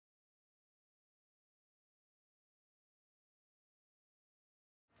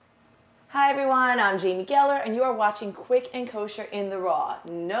Hi everyone, I'm Jamie Geller and you are watching Quick and Kosher in the Raw.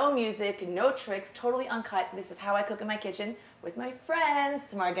 No music, no tricks, totally uncut. This is how I cook in my kitchen with my friends.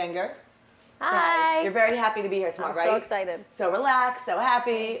 Tamar Genger. Hi. You're very happy to be here, Tamar, right? I'm so excited. So relaxed, so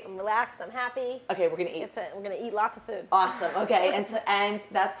happy. I'm relaxed, I'm happy. Okay, we're gonna eat. That's it. We're gonna eat lots of food. Awesome, okay, and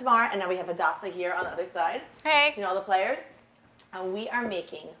that's Tamar, and now we have Hadassah here on the other side. Hey. So you know all the players? And we are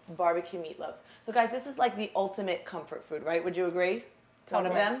making barbecue meatloaf. So guys, this is like the ultimate comfort food, right? Would you agree? Totally.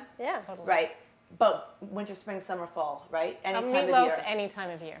 One of them? Yeah. Totally. Right. But winter, spring, summer, fall, right? Any time of Meatloaf year. any time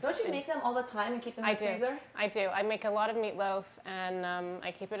of year. Don't you make them all the time and keep them in the freezer? I do. I make a lot of meatloaf and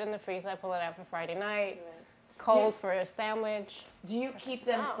I keep it in the freezer. I pull it out for Friday night, cold for a sandwich. Do you keep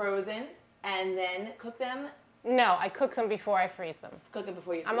them frozen and then cook them? No, I cook them before I freeze them. Cook it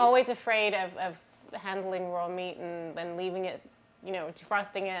before you freeze. I'm always afraid of handling raw meat and then leaving it, you know,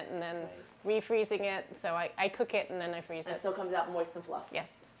 defrosting it and then refreezing it. So I cook it and then I freeze it. And it still comes out moist and fluff.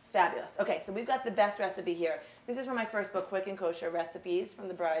 Yes. Fabulous. Okay, so we've got the best recipe here. This is from my first book, Quick and Kosher Recipes from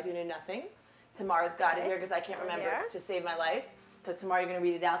the Bride Who Knew Nothing. Tamara's got it here because I can't remember to save my life. So Tamara, you're going to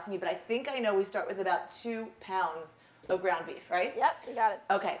read it out to me. But I think I know we start with about 2 pounds of ground beef, right? Yep, you got it.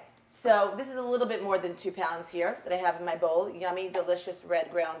 Okay, so this is a little bit more than 2 pounds here that I have in my bowl. Yummy, delicious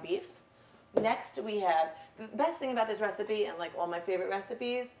red ground beef. Next we have, the best thing about this recipe, and like all my favorite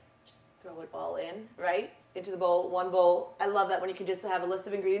recipes, just throw it all in, right? Into the bowl, one bowl. I love that when you can just have a list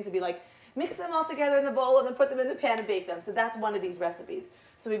of ingredients and be like, mix them all together in the bowl and then put them in the pan and bake them. So that's one of these recipes.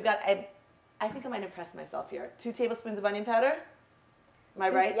 So we've got, I think I might impress myself here. 2 tablespoons of onion powder. Am I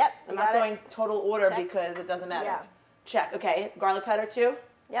right? Yep. I'm not going total order because it doesn't matter. Yeah. Check. Okay. Garlic powder 2.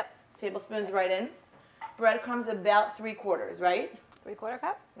 Yep. Tablespoons right in. Breadcrumbs about 3/4, right? 3/4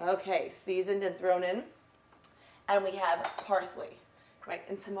 cup. Okay. Seasoned and thrown in. And we have parsley. Right.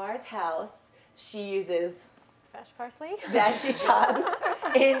 In Tamar's house, she uses Fresh parsley. that she chops.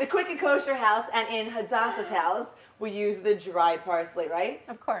 In the Quick and Kosher house and in Hadassah's house, we use the dried parsley, right?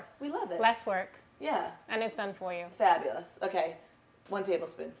 Of course. We love it. Less work. Yeah. And it's done for you. Fabulous. Okay. 1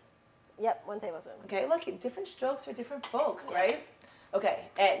 tablespoon. Yep, 1 tablespoon. Okay, look, different strokes for different folks, right? Okay,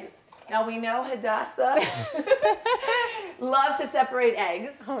 eggs. Now we know Hadassah loves to separate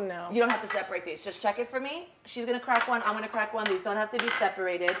eggs. Oh no. You don't have to separate these. Just check it for me. She's gonna crack one, I'm gonna crack one. These don't have to be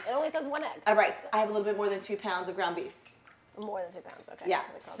separated. It only says 1 egg. All right, I have a little bit more than 2 pounds of ground beef. More than 2 pounds, okay. Yeah,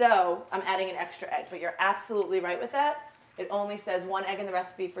 so I'm adding an extra egg, but you're absolutely right with that. It only says 1 egg in the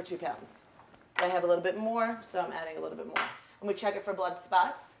recipe for 2 pounds. I have a little bit more, so I'm adding a little bit more. And we check it for blood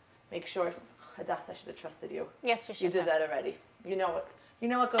spots. Make sure, Hadassah, I should have trusted you. Yes, you should. You did that already. You know what? You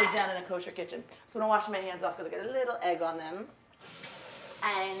know what goes down in a kosher kitchen. So I'm gonna wash my hands off because I got a little egg on them.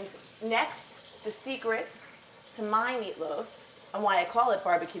 And next, the secret to my meatloaf, and why I call it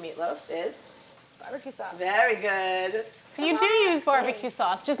barbecue meatloaf, is barbecue sauce. very good. So you do use barbecue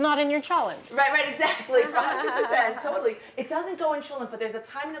sauce, just not in your cholent. Right, exactly, 100%, totally. It doesn't go in cholent, but there's a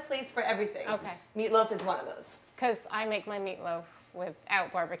time and a place for everything. Okay. Meatloaf is one of those. Because I make my meatloaf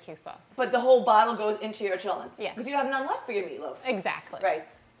without barbecue sauce. But the whole bottle goes into your cholent. Yes. Because you have none left for your meatloaf. Exactly. Right.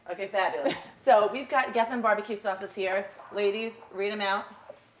 Okay, fabulous. So we've got Geffen barbecue sauces here. Ladies, read them out.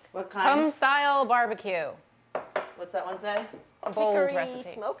 What kind? Home style barbecue. What's that one say? Bold Hickory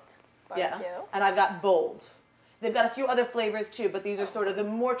recipe. smoked barbecue. Yeah. And I've got bold. They've got a few other flavors too, but these are sort of the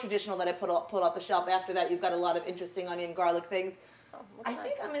more traditional that I pulled off the shelf. After that, you've got a lot of interesting onion, garlic things. Oh, I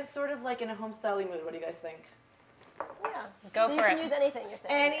think I'm in sort of like in a home-style mood. What do you guys think? Yeah. Go so for you can it. use anything, you're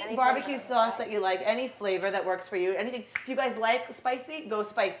saying. Any barbecue sauce that you like, any flavor that works for you, anything. If you guys like spicy, go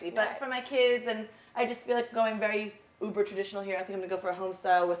spicy. But Right. for my kids, and I just feel like going very uber traditional here, I think I'm gonna go for a home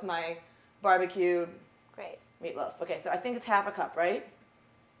style with my barbecue Great. meatloaf. Okay, so I think it's half a cup, right?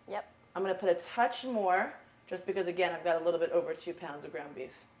 Yep. I'm gonna put a touch more, just because again, I've got a little bit over 2 pounds of ground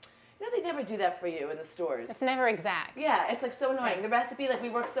beef. You know, they never do that for you in the stores. It's never exact. Yeah, it's like so annoying. The recipe, like we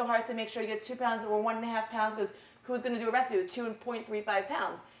work so hard to make sure you get 2 pounds or 1.5 pounds, because who's going to do a recipe with 2.35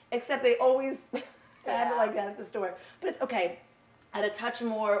 pounds? Except they always have it like that at the store. But it's okay. Add a touch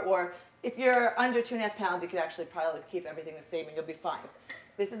more, or if you're under 2.5 pounds, you could actually probably keep everything the same and you'll be fine.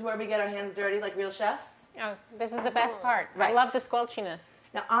 This is where we get our hands dirty like real chefs. Oh, this is the best part. Right. I love the squelchiness.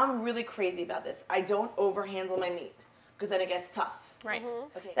 Now, I'm really crazy about this. I don't overhandle my meat, because then it gets tough. Right.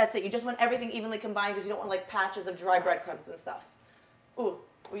 Okay, that's it. You just want everything evenly combined because you don't want like patches of dry breadcrumbs and stuff. Ooh,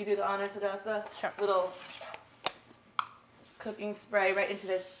 will you do the honors, Hadassah? Sure. Little cooking spray right into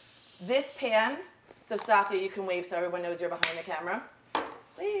this pan. So Sathya, you can wave so everyone knows you're behind the camera.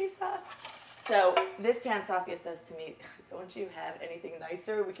 Wave, Sathya. So this pan, Sathya says to me, don't you have anything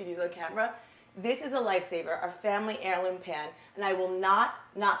nicer we could use on camera? This is a lifesaver, our family heirloom pan, and I will not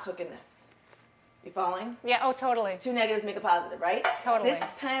cook in this. You following? Yeah, oh, totally. 2 negatives make a positive, right? Totally. This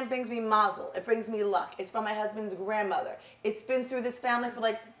pan brings me mazel. It brings me luck. It's from my husband's grandmother. It's been through this family for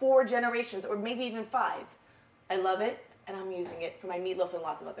like 4 generations, or maybe even 5. I love it, and I'm using it for my meatloaf and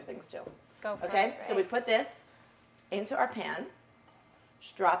lots of other things too. Go for Okay, it. so we put this into our pan.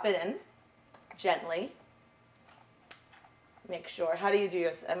 Just drop it in gently. Make sure. How do you do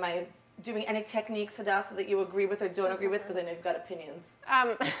yours? Am I doing any techniques, Hadassah, that you agree with or don't agree with? Because I know you've got opinions.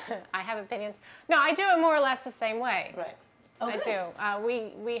 I have opinions. No, I do it more or less the same way. Right. I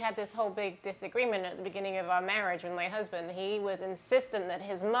do. We had this whole big disagreement at the beginning of our marriage with my husband. He was insistent that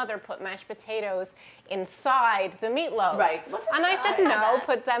his mother put mashed potatoes inside the meatloaf. Right. And I said, no,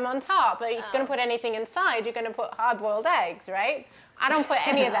 put them on top. But if you're going to put anything inside, you're going to put hard-boiled eggs, right? I don't put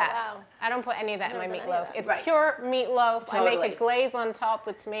any of that. Wow. I don't put any of that in my meatloaf. It's Right. pure meatloaf. Totally. I make a glaze on top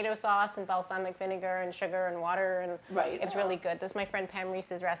with tomato sauce and balsamic vinegar and sugar and water, and Right. it's really good. This is my friend Pam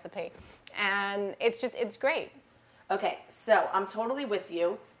Reese's recipe. And it's great. Okay, so I'm totally with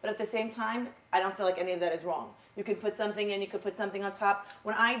you, but at the same time, I don't feel like any of that is wrong. You can put something in, you could put something on top.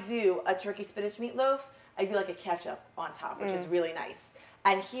 When I do a turkey spinach meatloaf, I do like a ketchup on top, which is really nice.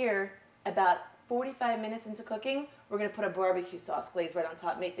 And here, about 45 minutes into cooking, we're gonna put a barbecue sauce glaze right on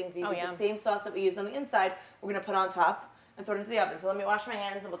top, make things easy. Yeah. The same sauce that we used on the inside, we're gonna put on top and throw it into the oven. So let me wash my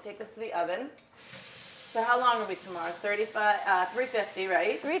hands and we'll take this to the oven. So how long are we tomorrow? 350,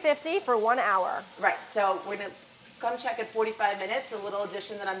 right? 350 for 1 hour. Right, so we're gonna come check at 45 minutes, a little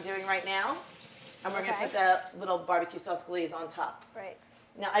addition that I'm doing right now. And we're gonna Okay. put the little barbecue sauce glaze on top. Right.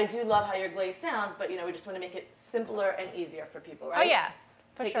 Now, I do love how your glaze sounds, but we just wanna make it simpler and easier for people, right? Oh, yeah,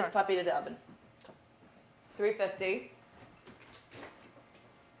 for Take sure. this puppy to the oven. 350.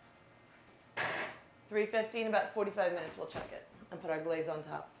 350 in about 45 minutes, we'll check it and put our glaze on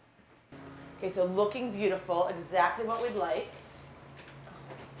top. Okay, so looking beautiful, exactly what we'd like.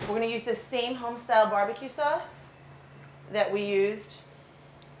 We're gonna use the same home-style barbecue sauce that we used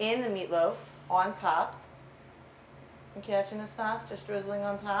in the meatloaf on top. You catching the sauce just drizzling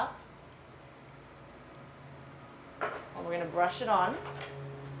on top? And we're gonna brush it on.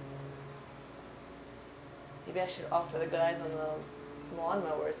 Maybe I should offer the guys on the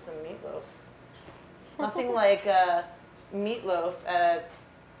lawnmowers some meatloaf. Nothing like meatloaf at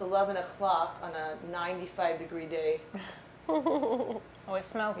 11 o'clock on a 95-degree day. Oh, it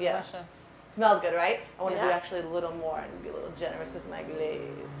smells Yeah. delicious. Smells good, right? I want to do Yeah. actually a little more and be a little generous with my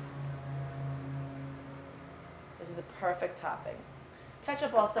glaze. This is a perfect topping.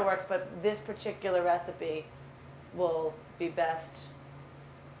 Ketchup also works, but this particular recipe will be best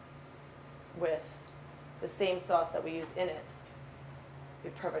with the same sauce that we used in it. Be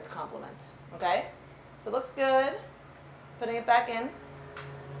a perfect complement, okay? So it looks good. Putting it back in.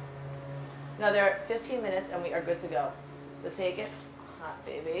 Another 15 minutes and we are good to go. So take it, hot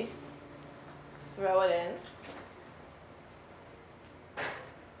baby. Throw it in.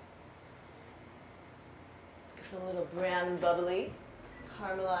 It gets a little brown, bubbly,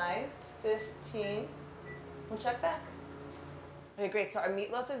 caramelized. 15. We'll check back. Okay, great. So our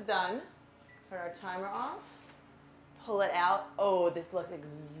meatloaf is done. Turn our timer off. Pull it out. Oh, this looks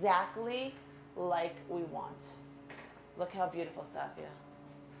exactly like we want. Look how beautiful, Safia.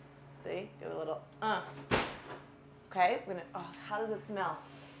 See? Give it a little, Okay, we're gonna, how does it smell?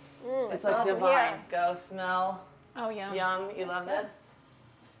 It's like divine. Go smell. Oh, yeah. Yum. You love this?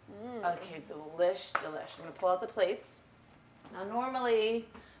 Okay, delish. I'm gonna pull out the plates. Now normally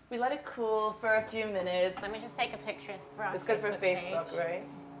we let it cool for a few minutes. Let me just take a picture for our It's good for Facebook Facebook, page. right?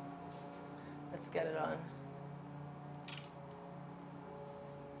 Let's get it on.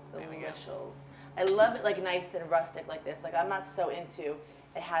 There we go. Delicious. I love it like nice and rustic like this. Like I'm not so into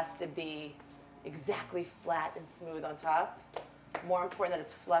it has to be exactly flat and smooth on top. More important that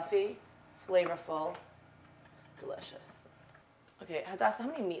it's fluffy, flavorful, delicious. Okay, Hadassah, how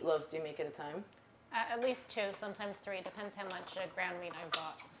many meatloaves do you make at a time? At least 2, sometimes 3. Depends how much ground meat I've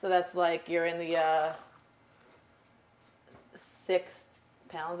got. So that's like you're in the 6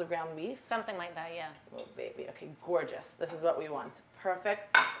 pounds of ground beef? Something like that, yeah. Oh, baby. Okay, gorgeous. This is what we want.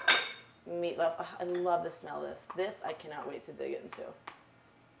 Perfect meatloaf. Oh, I love the smell of this. This I cannot wait to dig into.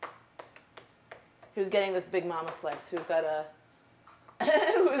 Who's getting this big mama slice? Who's got a...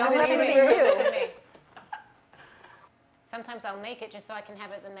 Who's Don't gonna let eat it it? be you. Sometimes I'll make it just so I can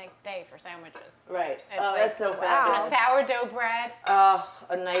have it the next day for sandwiches. Right. It's Oh, like, that's so wow. fabulous. Sourdough bread. Oh,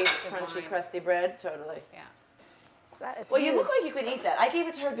 a nice, Divine. crunchy, crusty bread. Totally. Yeah. That is Well, you huge. look like you could eat that. I gave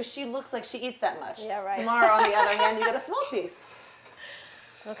it to her because she looks like she eats that much. Yeah, right. Tomorrow, on the other hand, you get a small piece.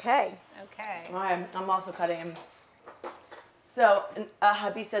 Okay. Okay. All right, I'm also cutting him So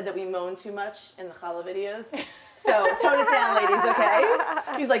hubby said that we moan too much in the challah videos. So tone it down, ladies, okay?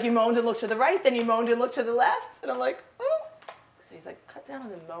 He's like, you moaned and looked to the right, then you moaned and looked to the left. And I'm like, oh. So he's like, cut down on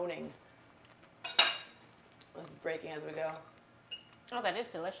the moaning. This is breaking as we go. Oh, that is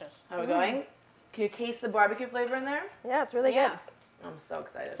delicious. How are we going? Can you taste the barbecue flavor in there? Yeah, it's really Yeah. good. I'm so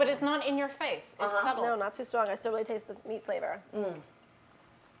excited. But it's not in your face. It's subtle. No, not too strong. I still really taste the meat flavor.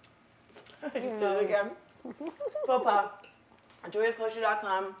 Just do it again. Faux pas.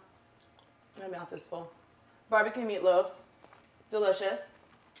 joyofkosher.com. My mouth is full. Barbecue meatloaf. Delicious.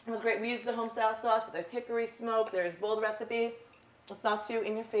 It was great. We used the homestyle sauce, but there's hickory smoke. There's bold recipe. It's not too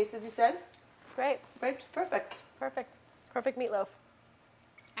in your face, as you said. It's great. Right? Just perfect. Perfect. Perfect meatloaf.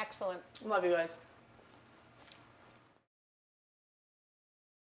 Excellent. Love you guys.